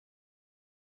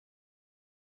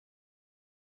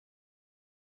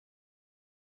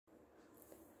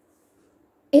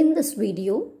In this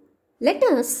video, let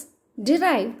us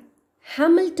derive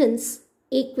Hamilton's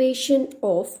equation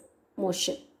of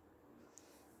motion.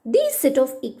 These set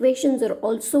of equations are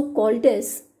also called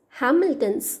as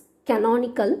Hamilton's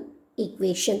canonical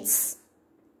equations.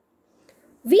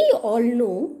 We all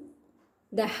know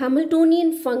the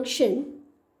Hamiltonian function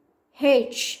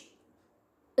h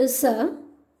is a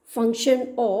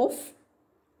function of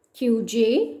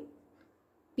qj,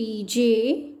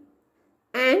 pj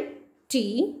and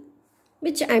t,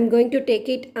 which I am going to take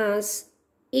it as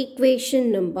equation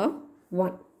number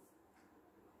 1.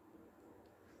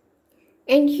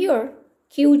 And here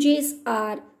qj's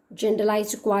are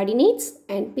generalized coordinates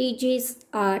and pj's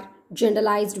are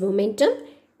generalized momentum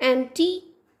and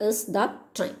t is the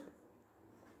time.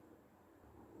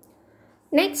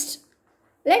 Next,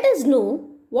 let us know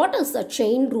what is the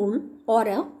chain rule or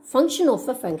a function of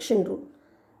a function rule.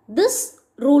 This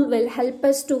rule will help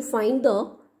us to find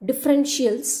the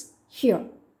differentials here.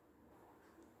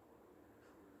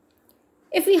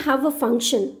 If we have a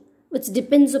function which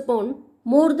depends upon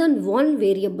more than one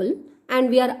variable and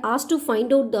we are asked to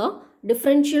find out the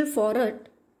differential for it,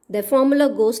 the formula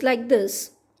goes like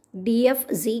this: df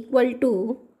is equal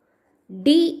to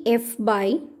df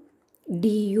by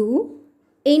du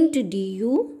into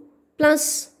du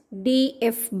plus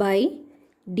df by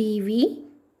dv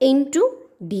into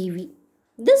dv.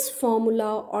 This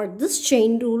formula or this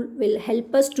chain rule will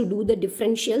help us to do the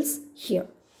differentials here.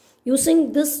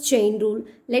 Using this chain rule,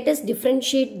 let us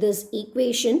differentiate this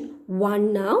equation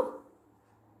 1 now.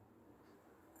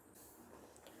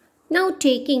 Now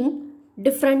taking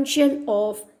differential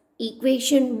of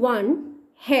equation 1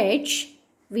 h,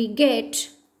 we get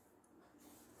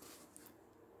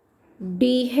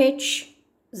dh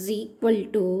is equal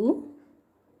to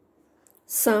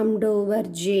summed over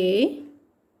j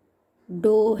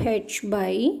dou h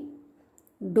by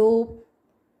dou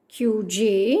qj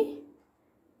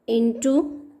into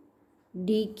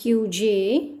dqj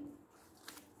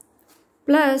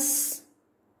plus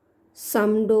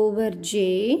summed over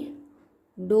j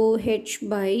dou h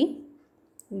by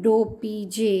dou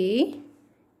pj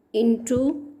into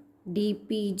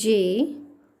dpj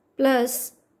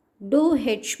plus dou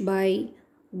h by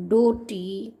dou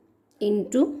t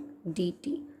into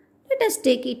dt. Let us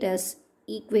take it as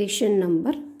equation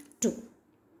number 2.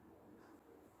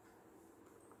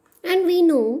 And we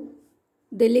know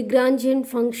the Lagrangian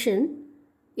function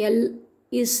L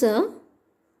is a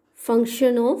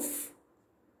function of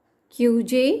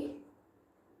qj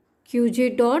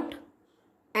dot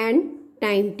and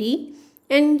time t,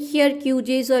 and here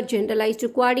qj's are generalized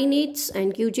coordinates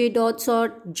and qj dots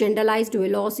are generalized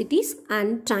velocities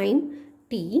and time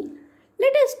t.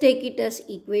 Let us take it as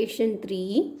equation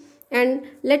 3 and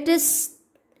let us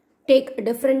take a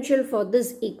differential for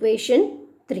this equation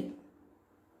 3.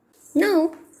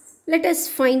 Now let us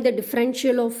find the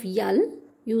differential of L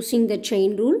using the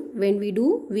chain rule. When we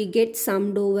do, we get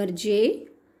summed over j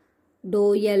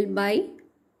dou L by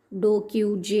dou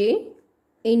qj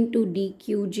into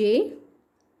dqj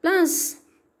plus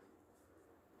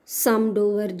summed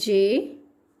over j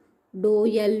dou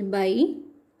L by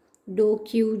dou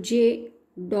qj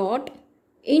dot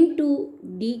into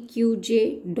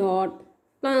dqj dot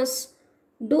plus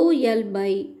dou L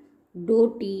by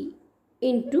dou t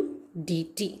into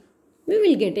dt. We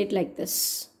will get it like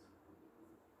this.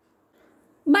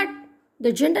 But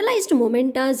the generalized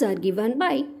momentas are given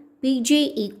by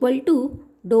pj equal to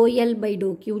dou L by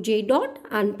dou qj dot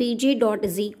and pj dot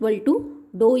is equal to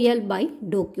dou L by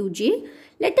dou qj.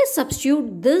 Let us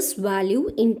substitute this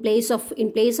value in place of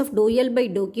dou L by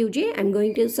dou qj. I am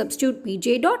going to substitute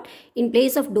pj dot. In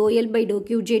place of dou L by dou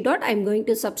qj dot, I am going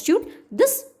to substitute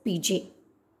this pj.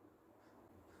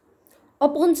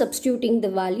 Upon substituting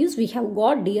the values, we have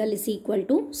got dl is equal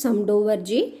to summed over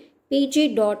j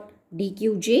pj dot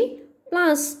dqj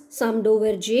plus summed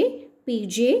over j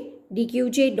pj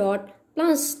dqj dot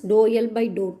plus dou L by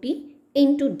dou t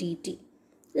into dt.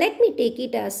 Let me take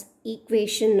it as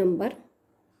equation number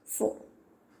 4.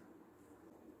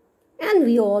 And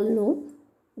we all know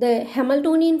the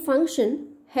Hamiltonian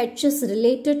function h is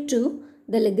related to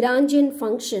the Lagrangian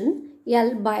function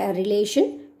L by a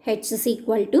relation h is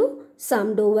equal to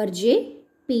summed over j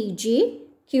pj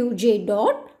qj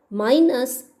dot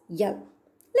minus L.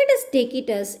 Let us take it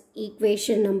as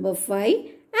equation number 5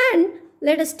 and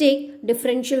let us take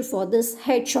differential for this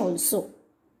h also.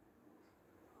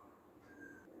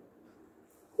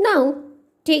 Now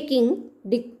taking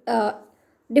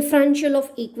differential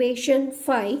of equation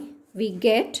 5, we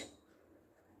get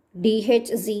dh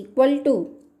is equal to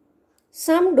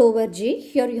summed over j.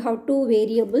 Here you have two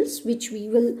variables which we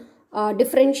will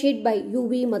differentiate by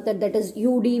UV method, that is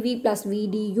UdV plus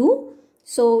VdU.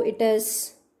 So it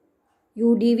is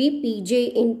UdV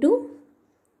Pj into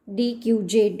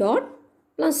dQj dot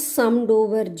plus summed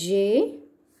over J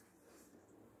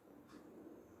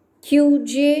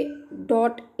Qj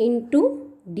dot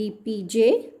into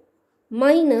dPj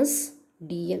minus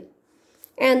dl.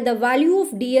 And the value of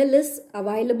dl is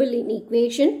available in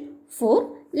equation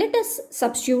 4. Let us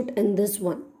substitute in this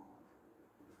one.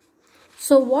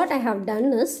 So what I have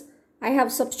done is, I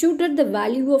have substituted the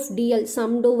value of dl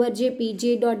summed over j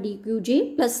pj dot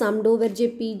dqj plus summed over j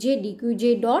pj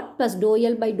dqj dot plus dou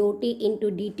l by dou t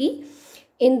into dt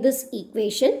in this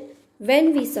equation.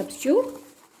 When we substitute,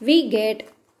 we get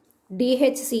dh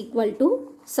is equal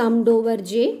to summed over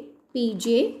j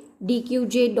pj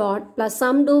dqj dot plus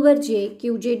summed over j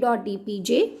qj dot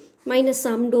dpj minus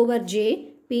summed over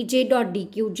j pj dot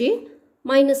dqj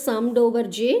minus summed over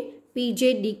j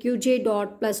pj dqj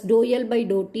dot plus dou l by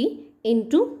dou t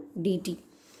into dt.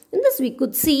 In this we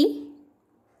could see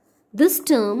this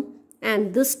term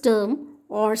and this term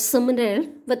are similar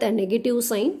with a negative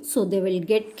sign, so they will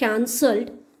get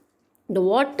cancelled. The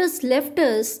what is left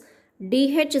is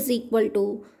dh is equal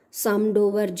to summed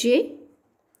over j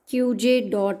qj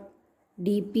dot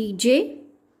dpj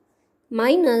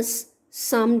minus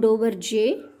summed over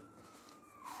j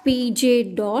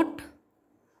pj dot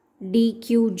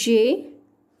dqj.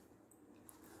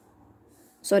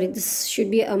 Sorry, this should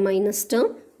be a minus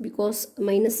term because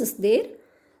minus is there.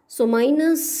 So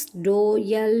minus dou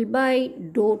L by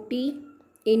dou T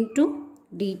into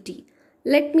dt.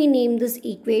 Let me name this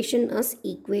equation as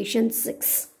equation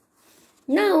 6.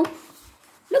 Now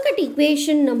look at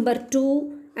equation number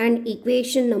 2 and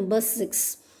equation number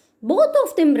 6. Both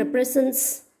of them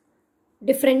represents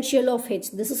differential of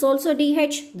h. This is also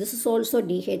dh, this is also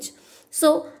dh.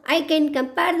 So I can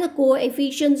compare the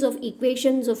coefficients of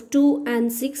equations of 2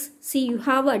 and 6. See, you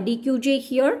have a dqj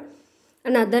here,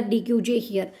 another dqj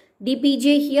here,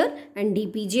 dpj here and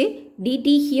dpj,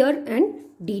 dt here and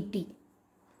dt.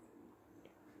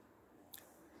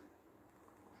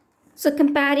 So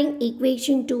comparing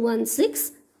equation 2 and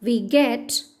 6, we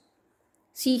get,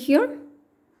 see here,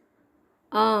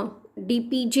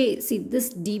 dpj, see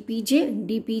this dpj and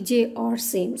dpj are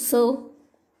same. So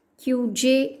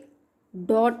qj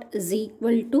dot is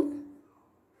equal to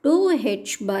dou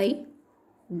h by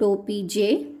dou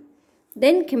pj.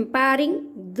 Then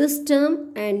comparing this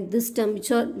term and this term,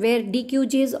 which are where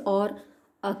dqj's are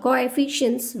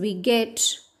coefficients, we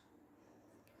get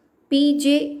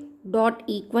pj dot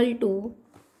equal to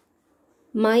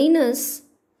minus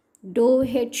dou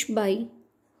h by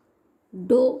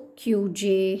dou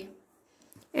qj.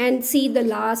 And see the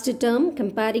last term,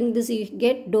 comparing this, you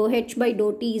get dou h by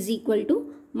dou t is equal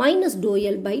to minus dou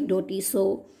L by dou t.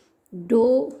 So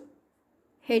dou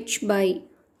h by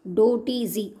dou t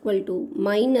is equal to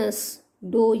minus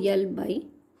dou L by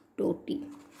dou t.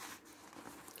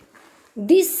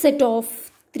 This set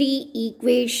of three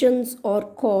equations are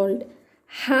called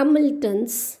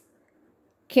Hamilton's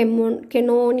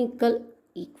canonical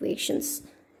equations.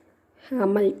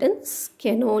 Hamilton's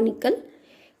canonical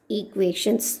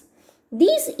equations.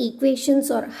 These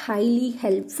equations are highly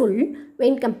helpful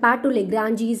when compared to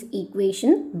Lagrange's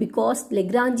equation, because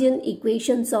Lagrangian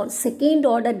equations are second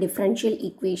order differential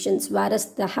equations,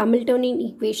 whereas the Hamiltonian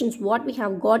equations, what we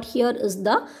have got here is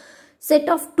the set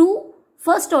of two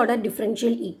first order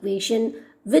differential equation,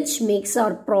 which makes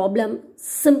our problem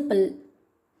simple